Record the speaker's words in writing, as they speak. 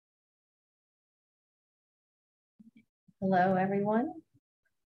Hello, everyone.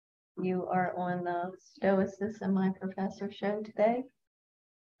 You are on the Stoicess and My Professor show today.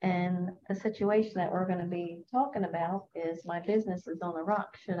 And the situation that we're going to be talking about is my business is on the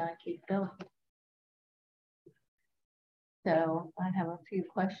rock. Should I keep going? So I have a few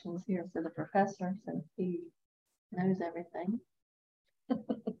questions here for the professor since he knows everything.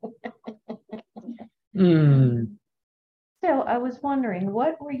 So I was wondering,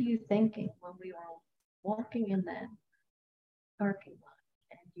 what were you thinking when we were walking in that parking lot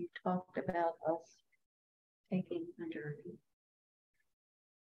and you talked about us taking a journey?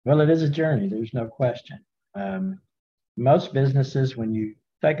 Well, it is a journey. There's no question. Most businesses, when you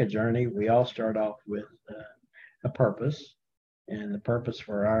take a journey, we all start off with a purpose. And the purpose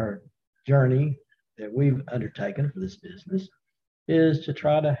for our journey that we've undertaken for this business is to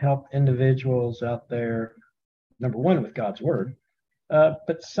try to help individuals out there, number one, with God's word,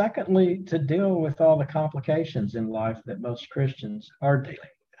 but secondly, to deal with all the complications in life that most Christians are dealing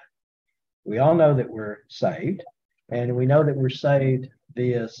with. We all know that we're saved, and we know that we're saved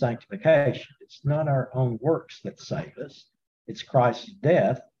via sanctification. It's not our own works that save us. It's Christ's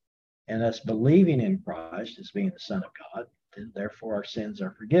death and us believing in Christ as being the Son of God, and therefore our sins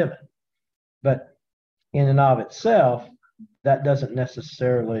are forgiven. But in and of itself, that doesn't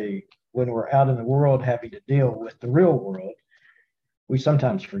necessarily, when we're out in the world having to deal with the real world, we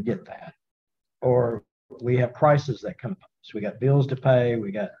sometimes forget that. Or we have crises that come up. So we got bills to pay.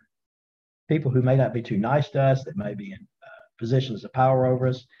 We got people who may not be too nice to us, that may be in positions of power over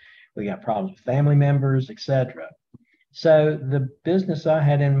us. We got problems with family members, etc. So the business I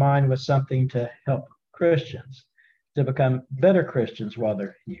had in mind was something to help Christians to become better Christians while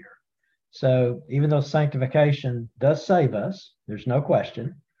they're here. So even though sanctification does save us, there's no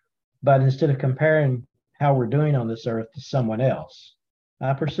question, but instead of comparing how we're doing on this earth to someone else,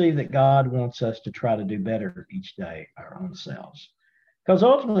 I perceive that God wants us to try to do better each day, our own selves. Because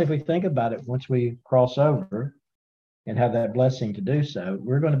ultimately, if we think about it, once we cross over and have that blessing to do so,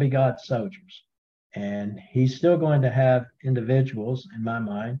 we're going to be God's soldiers. And he's still going to have individuals, in my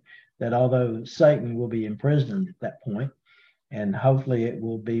mind, that although Satan will be imprisoned at that point, and hopefully it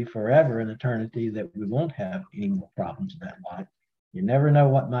will be forever in eternity that we won't have any more problems in that life. You never know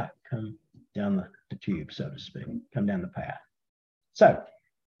what might come down the tube, so to speak, come down the path. So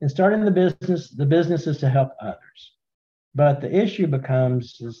in starting the business is to help others. But the issue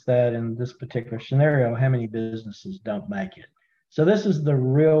becomes is that in this particular scenario, how many businesses don't make it? So this is the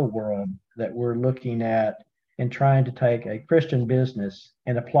real world that we're looking at and trying to take a Christian business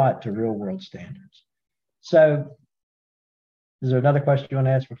and apply it to real world standards. So is there another question you want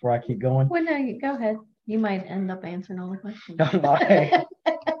to ask before I keep going? Well, no, you go ahead. You might end up answering all the questions. Okay.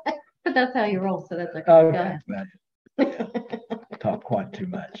 But that's how you roll, so that's okay. Okay. Go ahead. Talk quite too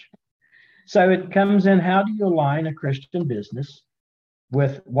much. So it comes in, how do you align a Christian business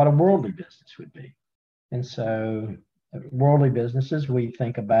with what a worldly business would be? And so worldly businesses, we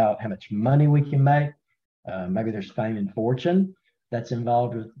think about how much money we can make. Maybe there's fame and fortune that's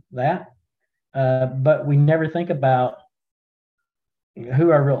involved with that. But we never think about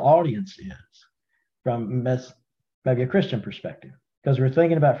who our real audience is from maybe a Christian perspective. Because we're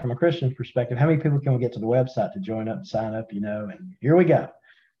thinking about from a Christian perspective, how many people can we get to the website to join up and sign up, and here we go.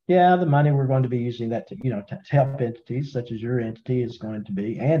 Yeah, the money we're going to be using that to help entities such as your entity is going to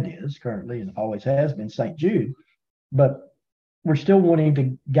be and is currently and always has been St. Jude. But we're still wanting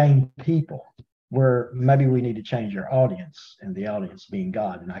to gain people where maybe we need to change our audience, and the audience being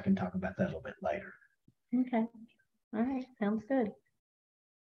God. And I can talk about that a little bit later. Okay. All right. Sounds good.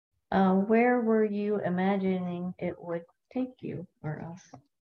 Where were you imagining it would take you or us?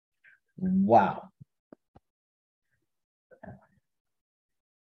 Wow.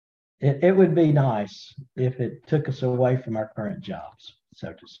 It would be nice if it took us away from our current jobs,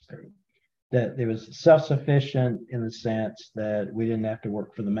 so to speak. That it was self-sufficient in the sense that we didn't have to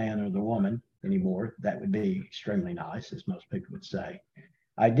work for the man or the woman anymore. That would be extremely nice, as most people would say.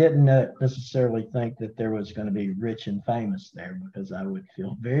 I didn't necessarily think that there was going to be rich and famous there, because I would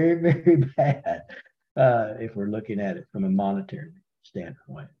feel very, very bad if we're looking at it from a monetary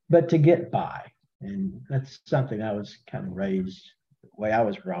standpoint. But to get by, and that's something I was kind of raised, the way I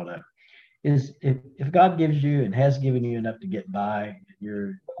was brought up, is if God gives you and has given you enough to get by,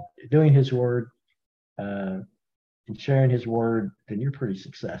 you're doing his word and sharing his word, then you're pretty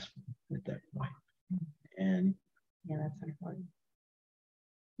successful at that point. And yeah, that's important.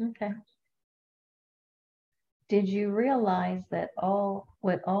 Okay. Did you realize that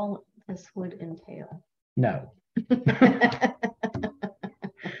what all this would entail? No.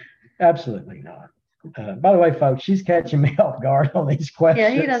 Absolutely not. By the way, folks, she's catching me off guard on these Yeah,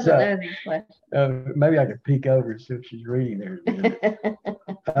 he questions. doesn't know these questions. Maybe I could peek over and see if she's reading there.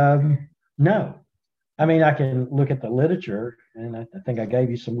 No, I mean, I can look at the literature, and I think I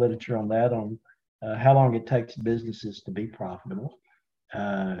gave you some literature on that, on how long it takes businesses to be profitable.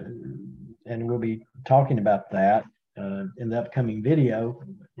 And we'll be talking about that in the upcoming video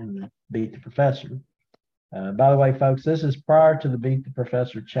in the Beat the Professor. By the way, folks, this is prior to the Beat the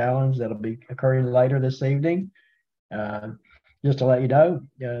Professor challenge that'll be occurring later this evening. Just to let you know,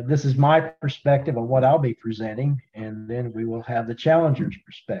 this is my perspective on what I'll be presenting, and then we will have the challenger's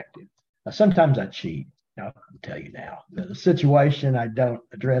perspective. Sometimes I cheat. I'll tell you now. The situation, I don't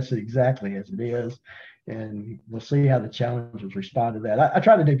address it exactly as it is, and we'll see how the challengers respond to that. I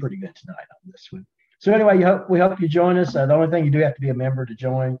try to do pretty good tonight on this one. So anyway, we hope you join us. The only thing, you do have to be a member to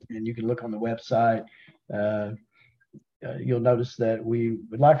join, and you can look on the website. You'll notice that we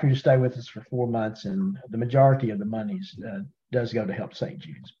would like for you to stay with us for 4 months, and the majority of the monies does go to help St.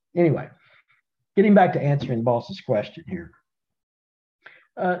 Jude's. Anyway, getting back to answering Boss's question here.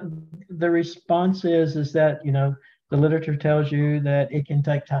 The response is that, the literature tells you that it can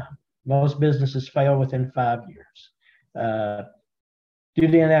take time. Most businesses fail within 5 years. Due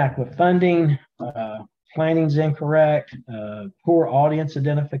to inadequate funding, planning's incorrect, poor audience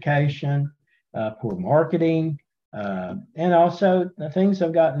identification, poor marketing, and also things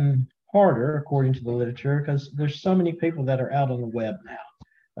have gotten harder according to the literature because there's so many people that are out on the web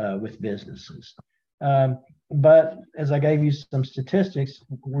now with businesses. But as I gave you some statistics,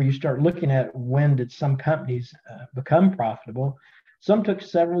 where you start looking at when did some companies become profitable, some took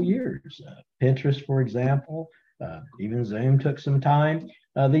several years. Pinterest, for example, even Zoom took some time.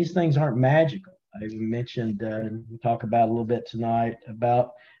 These things aren't magical. I even mentioned, and we'll talk about a little bit tonight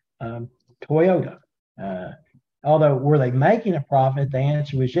about Toyota. Although, were they making a profit? The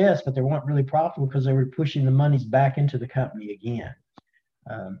answer was yes, but they weren't really profitable because they were pushing the monies back into the company again.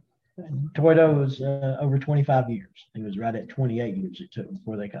 Toyota was over 25 years. It was right at 28 years it took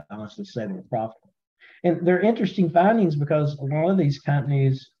before they could honestly say they were profitable. And they're interesting findings because a lot of these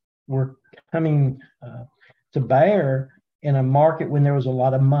companies were coming to bear in a market when there was a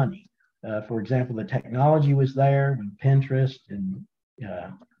lot of money. For example, the technology was there when Pinterest and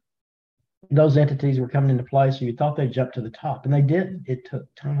those entities were coming into play. So you thought they'd jump to the top, and they didn't. It took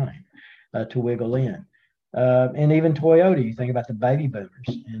time to wiggle in. And even Toyota, you think about the baby boomers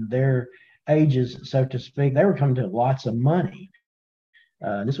and their ages, so to speak, they were coming to lots of money.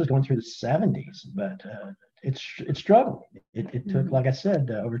 This was going through the 70s, but it struggled. It took, like I said,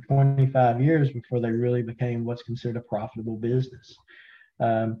 over 25 years before they really became what's considered a profitable business.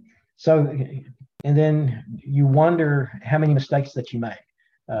 And then you wonder how many mistakes that you make.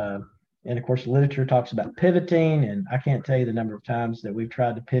 And of course, the literature talks about pivoting, and I can't tell you the number of times that we've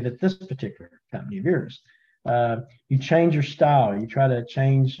tried to pivot this particular company of yours. You change your style, you try to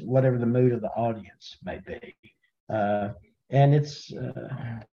change whatever the mood of the audience may be. And it's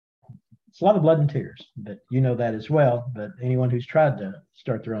a lot of blood and tears, but you know that as well. But anyone who's tried to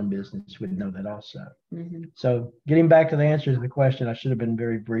start their own business would know that also. Mm-hmm. So getting back to the answer to the question, I should have been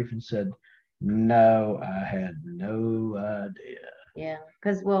very brief and said, no, I had no idea. Yeah,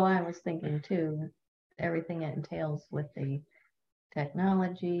 because, I was thinking too, everything it entails with the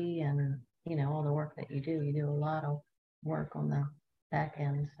technology and, all the work that you do a lot of work on the back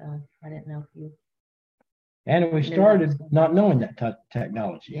end. So I didn't know if you. And we started not knowing that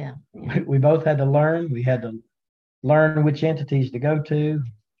technology. Yeah. We both had to learn. We had to learn which entities to go to,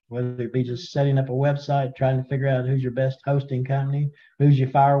 whether it be just setting up a website, trying to figure out who's your best hosting company, who's your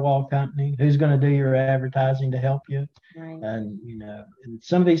firewall company, who's going to do your advertising to help you. Right. And, and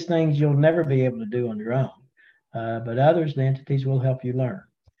some of these things you'll never be able to do on your own. But others, the entities will help you learn.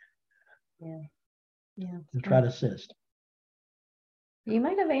 Yeah. Yeah. And try to assist. You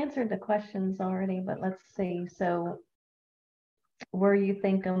might have answered the questions already, but let's see. So were you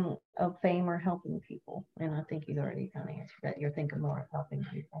thinking of fame or helping people? And I think you've already kind of answered that. You're thinking more of helping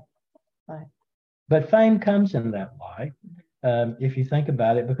people. But fame comes in that light, if you think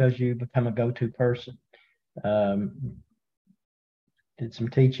about it, because you become a go-to person. Did some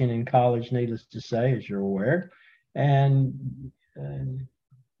teaching in college, needless to say, as you're aware. And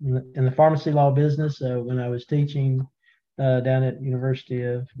in the pharmacy law business, when I was teaching down at University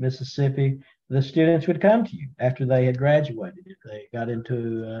of Mississippi, the students would come to you after they had graduated. If they got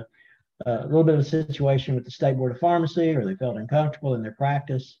into a little bit of a situation with the State Board of Pharmacy, or they felt uncomfortable in their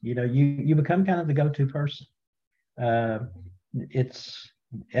practice, you become kind of the go-to person. It's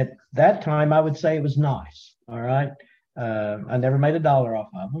at that time, I would say it was nice. All right. I never made $1 off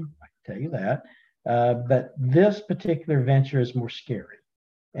of them, I can tell you that. But this particular venture is more scary.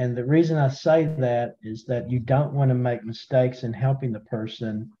 And the reason I say that is that you don't want to make mistakes in helping the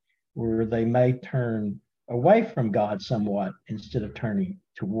person where they may turn away from God somewhat instead of turning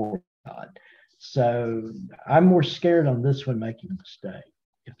toward God. So I'm more scared on this one making a mistake,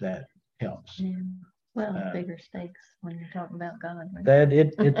 if that helps. Yeah. Well, bigger stakes when you're talking about God. Right? That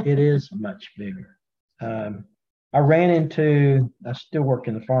it is much bigger. I ran into, I still work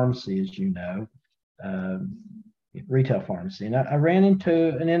in the pharmacy, as you know, um, retail pharmacy. And I ran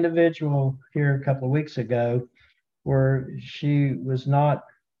into an individual here a couple of weeks ago where she was not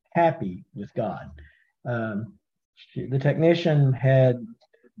happy with God. The technician had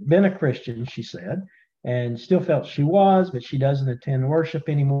been a Christian, she said, and still felt she was, but she doesn't attend worship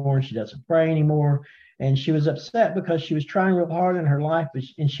anymore. She doesn't pray anymore. And she was upset because she was trying real hard in her life,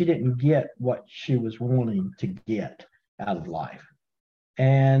 and she didn't get what she was wanting to get out of life.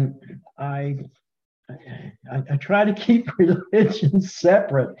 And I try to keep religion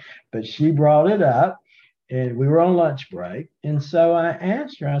separate, but she brought it up and we were on lunch break. And so I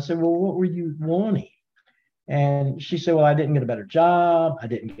asked her, I said, well, what were you wanting? And she said, well, I didn't get a better job. I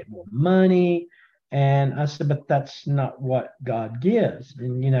didn't get more money. And I said, but that's not what God gives.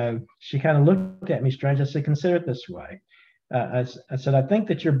 And, she kind of looked at me strange. I said, consider it this way. I said, I think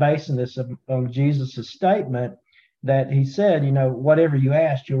that you're basing this on Jesus' statement that he said, whatever you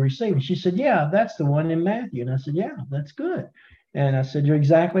ask, you'll receive. And she said, yeah, that's the one in Matthew. And I said, yeah, that's good. And I said, you're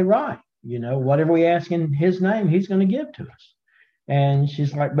exactly right. Whatever we ask in his name, he's going to give to us. And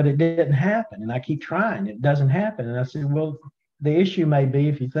she's like, but it didn't happen. And I keep trying. It doesn't happen. And I said, well, the issue may be,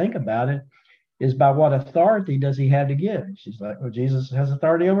 if you think about it, is by what authority does he have to give? And she's like, well, Jesus has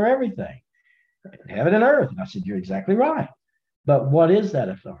authority over everything, heaven and earth. And I said, you're exactly right. But what is that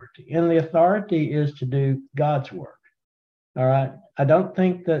authority? And the authority is to do God's work. All right. I don't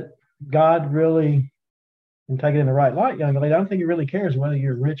think that God really, and take it in the right light, young lady, I don't think he really cares whether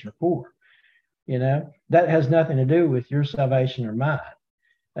you're rich or poor. That has nothing to do with your salvation or mine.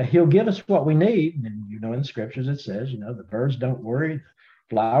 He'll give us what we need. And, in the scriptures, it says, the birds don't worry, the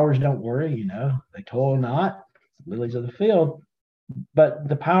flowers don't worry, they toil not, lilies of the field. But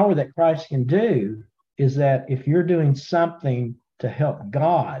the power that Christ can do is that if you're doing something to help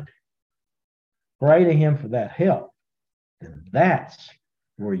God, pray to him for that help, then that's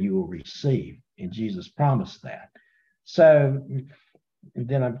where you will receive. And Jesus promised that. So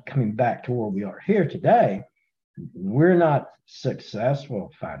then I'm coming back to where we are here today. We're not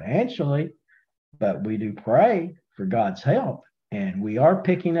successful financially, but we do pray for God's help. And we are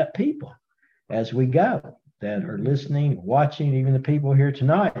picking up people as we go that are listening, watching, even the people here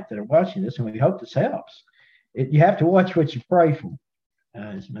tonight that are watching this, and we hope this helps. You have to watch what you pray for.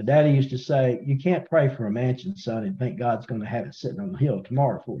 As my daddy used to say, you can't pray for a mansion, son, and think God's going to have it sitting on the hill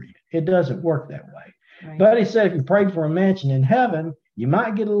tomorrow for you. It doesn't work that way. Right. But he said, if you pray for a mansion in heaven, you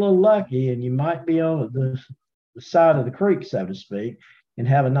might get a little lucky and you might be on the side of the creek, so to speak, and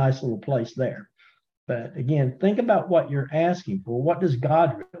have a nice little place there. But again, think about what you're asking for. What does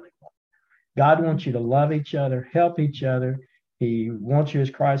God really want? God wants you to love each other, help each other. He wants you, as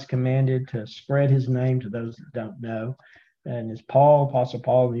Christ commanded, to spread his name to those that don't know. And as Apostle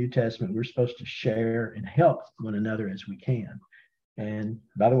Paul in the New Testament, we're supposed to share and help one another as we can. And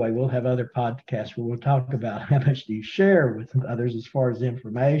by the way, we'll have other podcasts where we'll talk about how much do you share with others as far as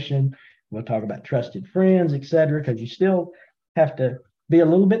information. We'll talk about trusted friends, et cetera, because you still have to be a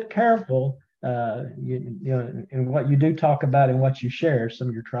little bit careful in what you do talk about and what you share, some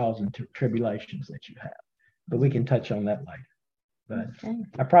of your trials and tribulations that you have. But we can touch on that later. But okay.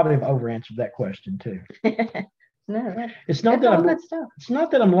 I probably have over-answered that question too. No, it's not that good stuff. It's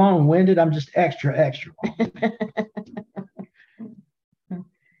not that I'm long-winded. I'm just extra long.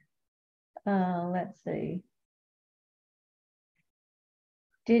 Let's see.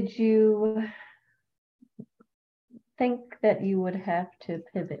 Did you think that you would have to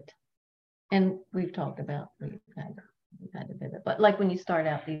pivot? And we've talked about we've had to pivot, but like when you start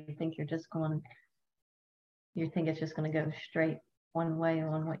out, do you think it's just going to go straight one way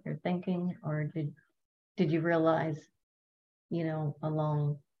on what you're thinking, or did you realize,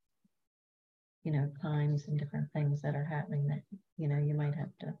 along, times and different things that are happening that, you might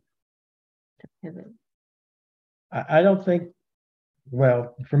have to pivot? I don't think,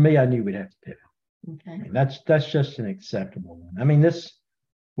 well, for me, I knew we'd have to pivot. Okay. I mean, that's just an acceptable one. I mean,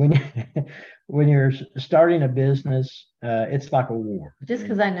 when you're starting a business, it's like a war. Just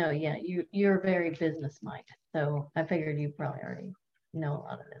because I know, you're very business minded, so I figured you probably already know a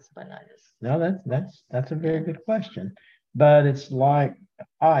lot of this, but I just no, that's a very good question. But it's like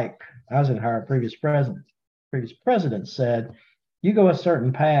Ike Eisenhower, previous president said, you go a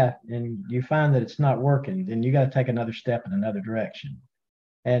certain path and you find that it's not working, then you got to take another step in another direction.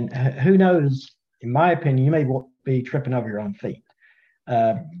 And who knows, in my opinion, you may be tripping over your own feet.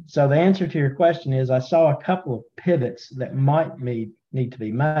 So the answer to your question is I saw a couple of pivots that might need to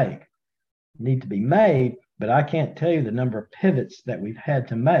be made, but I can't tell you the number of pivots that we've had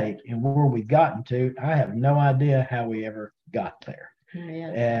to make and where we've gotten to. I have no idea how we ever got there.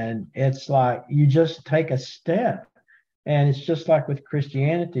 Yeah. And it's like you just take a step. And it's just like with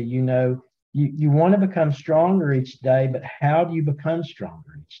Christianity, you want to become stronger each day, but how do you become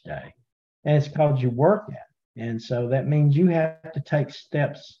stronger each day? And it's called you work at it. And so that means you have to take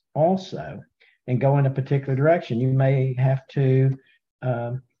steps also and go in a particular direction. You may have to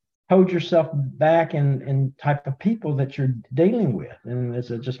hold yourself back in type of people that you're dealing with. And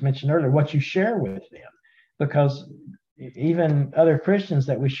as I just mentioned earlier, what you share with them, because even other Christians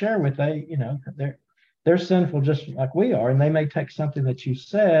that we share with, they're sinful just like we are, and they may take something that you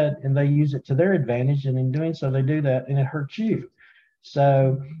said and they use it to their advantage, and in doing so, they do that and it hurts you.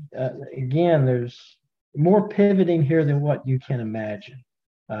 So again, there's more pivoting here than what you can imagine.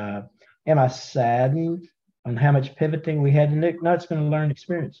 Am I saddened on how much pivoting we had to do? No, it's been a learned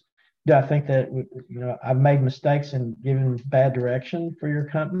experience. Do I think that I've made mistakes and given bad direction for your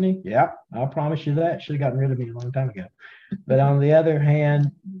company? Yeah, I'll promise you that. Should have gotten rid of me a long time ago. But on the other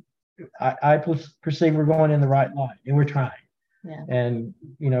hand, I perceive we're going in the right line, and we're trying. Yeah. And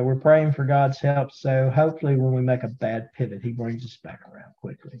we're praying for God's help. So hopefully, when we make a bad pivot, He brings us back around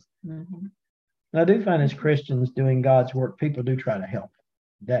quickly. Mm-hmm. And I do find as Christians doing God's work, people do try to help.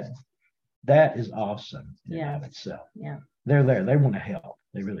 That is awesome in and of itself. Yeah. They're there. They want to help.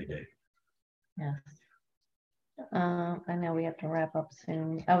 They really do. Yes. I know we have to wrap up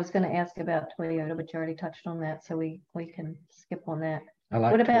soon. I was going to ask about Toyota, but you already touched on that, so we can skip on that. I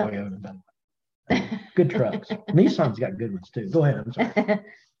like What about Toyota. Good trucks. Nissan's got good ones too. Go ahead. I'm sorry.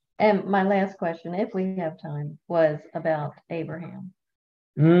 And my last question, if we have time, was about Abraham.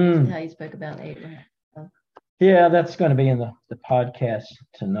 How you spoke about Abraham. Yeah, that's going to be in the podcast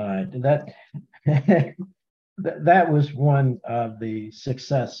tonight. That was one of the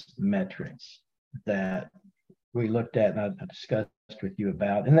success metrics that we looked at and I discussed with you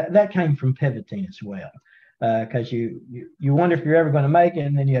about, and that came from pivoting as well, because you wonder if you're ever going to make it,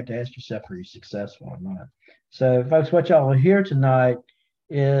 and then you have to ask yourself, are you successful or not? So, folks, what y'all will hear tonight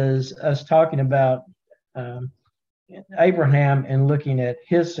is us talking about Abraham and looking at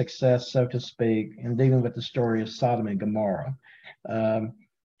his success, so to speak, and dealing with the story of Sodom and Gomorrah.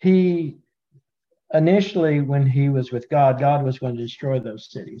 He initially, when he was with God, God was going to destroy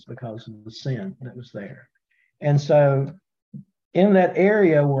those cities because of the sin that was there. And so in that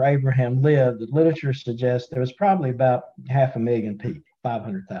area where Abraham lived, the literature suggests there was probably about 500,000 people,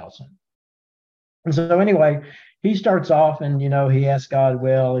 500,000. And so anyway, he starts off and, he asks God,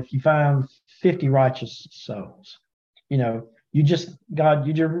 well, if you find 50 righteous souls, you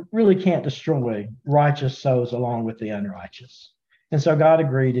really can't destroy righteous souls along with the unrighteous. And so God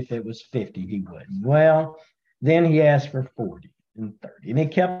agreed if it was 50, he wouldn't. Well, then he asked for 40 and 30. And he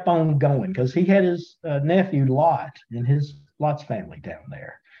kept on going because he had his nephew Lot and Lot's family down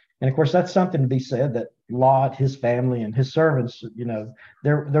there. And of course, that's something to be said that Lot, his family, and his servants,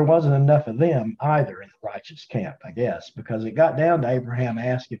 there wasn't enough of them either in the righteous camp, I guess, because it got down to Abraham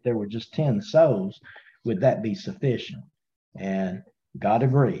asked if there were just 10 souls, would that be sufficient? And God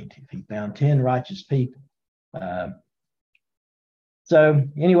agreed if he found 10 righteous people. So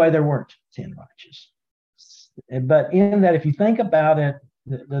anyway, there weren't 10 righteous. But in that, if you think about it,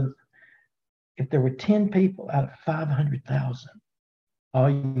 if there were 10 people out of 500,000, all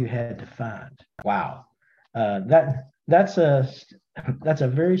you had to find. Wow. That's a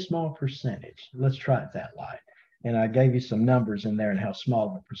very small percentage. Let's try it that way. And I gave you some numbers in there and how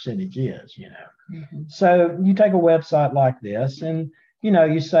small the percentage is, Mm-hmm. So you take a website like this and,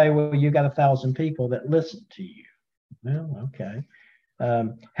 you say, well, you got 1,000 people that listen to you. Well, okay.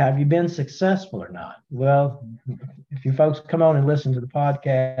 Have you been successful or not? Well, if you folks come on and listen to the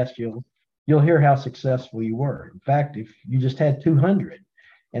podcast, you'll hear how successful you were. In fact, if you just had 200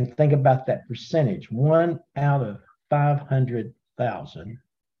 and think about that percentage, 1 out of 500,000,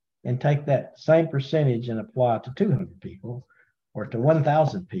 and take that same percentage and apply it to 200 people or to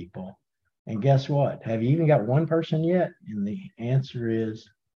 1,000 people. And guess what? Have you even got one person yet? And the answer is,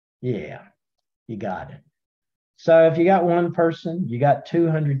 yeah, you got it. So if you got one person, you got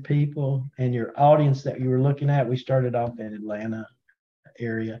 200 people, and your audience that you were looking at, we started off in Atlanta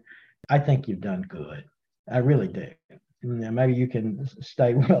area. I think you've done good. I really do. Now, maybe you can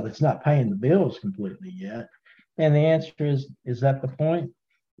say, well, it's not paying the bills completely yet. And the answer is that the point?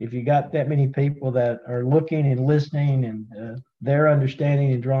 If you got that many people that are looking and listening and they're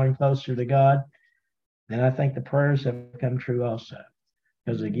understanding and drawing closer to God, then I think the prayers have come true also.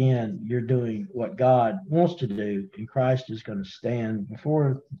 Because again, you're doing what God wants to do, and Christ is going to stand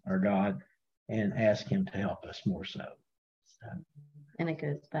before our God and ask him to help us more so. And it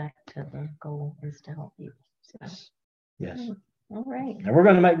goes back to the goal is to help people. So. Yes. All right. And we're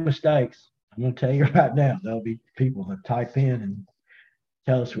going to make mistakes. I'm going to tell you right now, there'll be people that type in and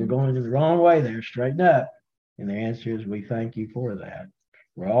tell us we're going the wrong way there, straighten up. And the answer is we thank you for that.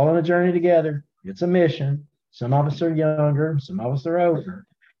 We're all on a journey together. It's a mission. Some of us are younger, some of us are older,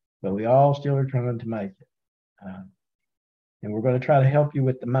 but we all still are trying to make it. And we're going to try to help you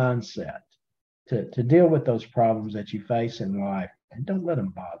with the mindset to deal with those problems that you face in life. And don't let them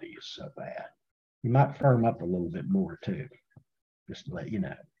bother you so bad. You might firm up a little bit more too, just to let you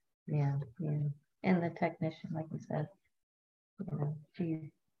know. Yeah, yeah. And the technician, like you said,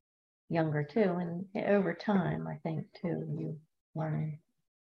 she's younger too. And over time, I think too, you learn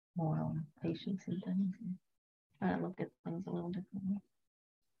more on patience and things. And try to look at things a little differently,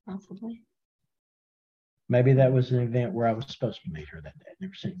 possibly. Maybe that was an event where I was supposed to meet her that day. I've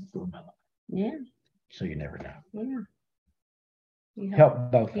never seen her before in my life. Yeah. So you never know. Yeah. You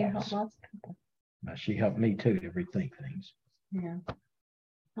help both you of help us. lots of people. She helped me too to rethink things. Yeah.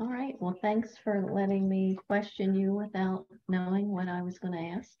 All right. Well, thanks for letting me question you without knowing what I was going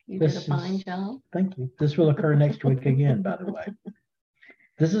to ask. You did a fine job. Thank you. This will occur next week again, by the way.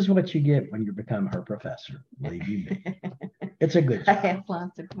 This is what you get when you become her professor. Believe you me. It's a good job. I have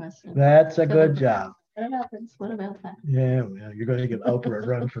lots of questions. That's a good job. What about this? What about that? Yeah, well, you're going to give Oprah a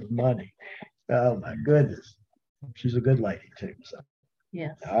run for the money. Oh, my goodness. She's a good lady, too. So.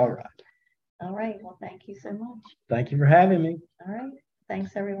 Yes. All right. All right. Well, thank you so much. Thank you for having me. All right.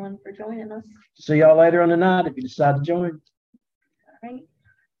 Thanks, everyone, for joining us. See y'all later on the night if you decide to join. All right.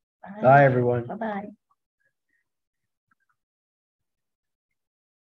 Bye everyone. Bye-bye.